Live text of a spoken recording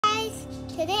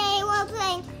Today we're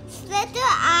playing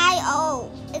Slither.io.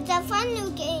 It's a fun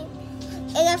new game.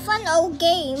 It's a fun old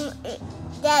game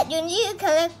that you need to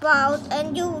collect balls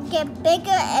and you get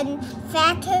bigger and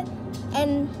fatter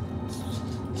and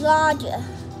larger.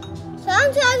 So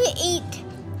I'm trying to eat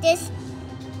this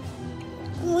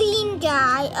green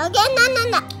guy. Okay,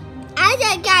 no. I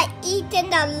just got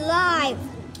eaten alive.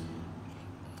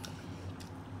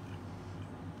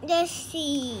 Let's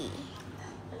see.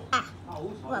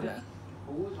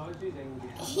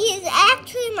 He's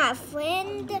actually my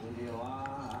friend.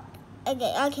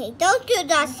 Okay. Don't do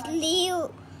that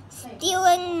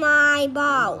stealing my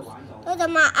balls. Those are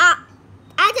my.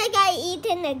 I just got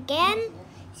eaten again.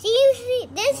 Seriously,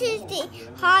 this is the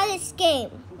hardest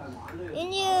game.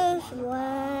 In your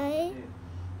way.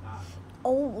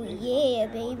 Oh yeah,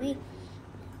 baby.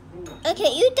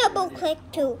 Okay, you double click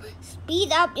to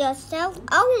speed up yourself.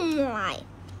 Oh my.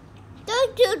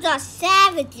 Don't do the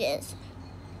savages.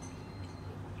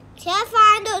 Can't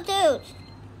find those dudes.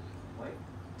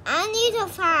 I need to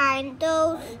find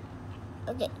those.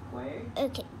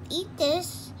 Okay, eat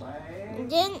this. And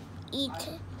then eat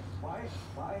it.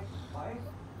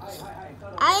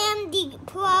 I am the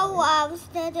pro of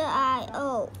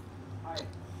Slither.io.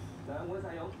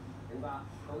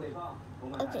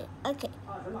 Okay.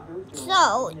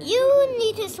 So, you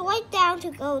need to swipe down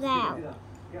to go down.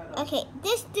 Okay,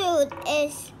 this dude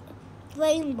is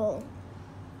Rainbow.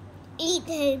 Eat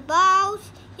his balls.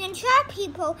 You can trap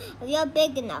people if you're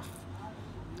big enough.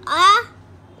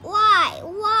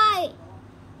 Why?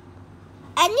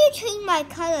 I need to change my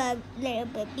color a little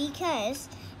bit because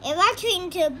if I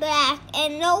change to black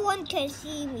and no one can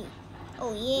see me.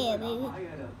 Oh yeah, baby.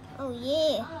 Oh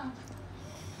yeah.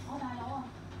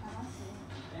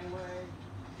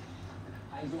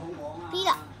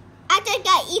 Peter, I just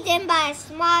got eaten by a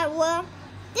smart worm.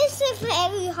 This is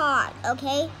very hard,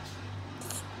 okay?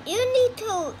 You need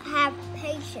to have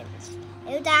patience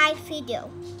with that video.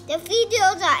 The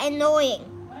videos are annoying.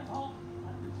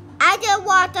 I just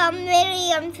watched a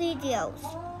million videos.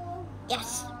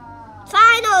 Yes.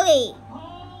 Finally!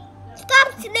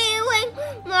 Stop stealing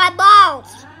my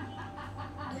balls.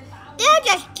 They're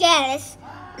just jealous.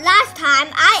 Last time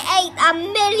I ate a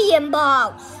million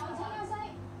balls.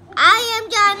 I am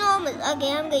ginormous.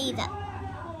 Okay, I'm gonna eat that.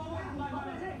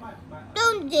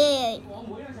 Don't dare.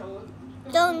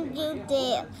 Don't you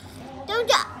dare. Don't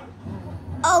you.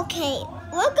 Okay,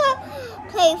 we're gonna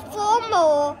play 4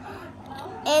 more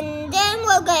and then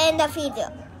we're gonna end the video.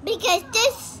 Because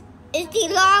this is the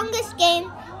longest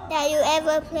game that you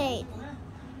ever played.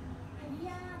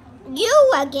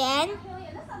 You again?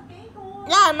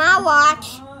 Not my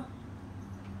watch.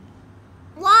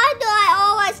 Why do I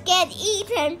always get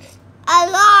eaten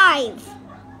alive?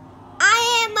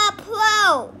 I am a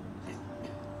pro.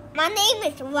 My name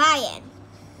is Ryan.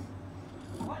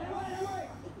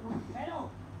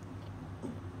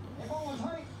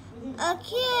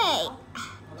 Okay.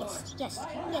 Yes.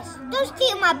 Don't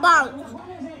steal my balls.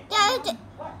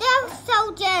 They're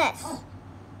so jealous.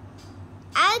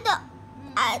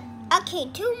 Okay,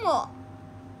 2 more.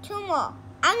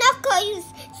 I'm not gonna use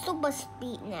super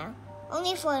speed now.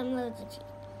 Only for emergency.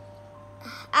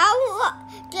 I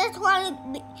just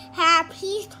want to have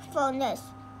peacefulness.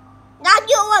 Not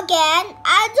you again.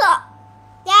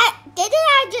 Didn't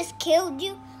I just kill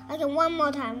you? Okay, one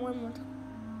more time.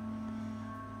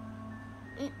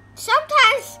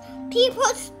 Sometimes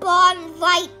people spawn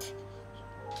right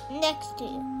next to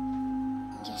you.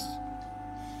 Yes.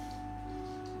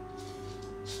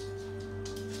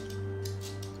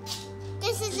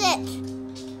 This is it.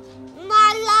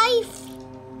 My life.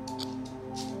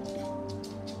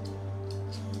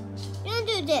 You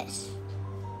do this.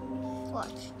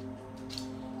 Watch.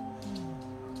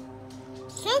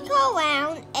 Circle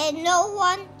around and no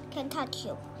one can touch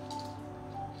you.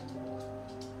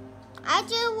 I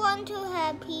just want to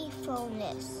have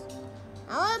peacefulness.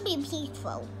 I want to be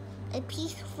peaceful. A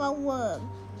peaceful world.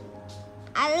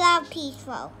 I love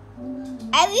peaceful.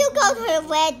 If you go to the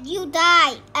red, you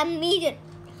die immediately.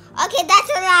 Okay, that's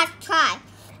the last try.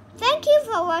 Thank you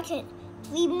for watching.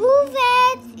 Remove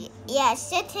it. Yeah,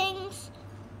 settings.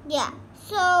 Yeah,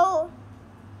 so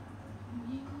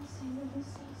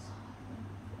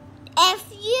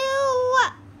if you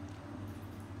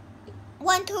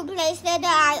want to play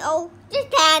Slither.io, just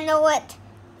download it.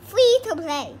 Free to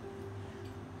play.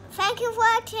 Thank you for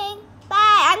watching.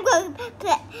 Bye. I'm going to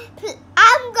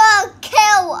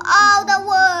kill all the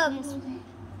worms.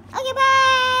 Okay,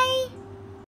 bye.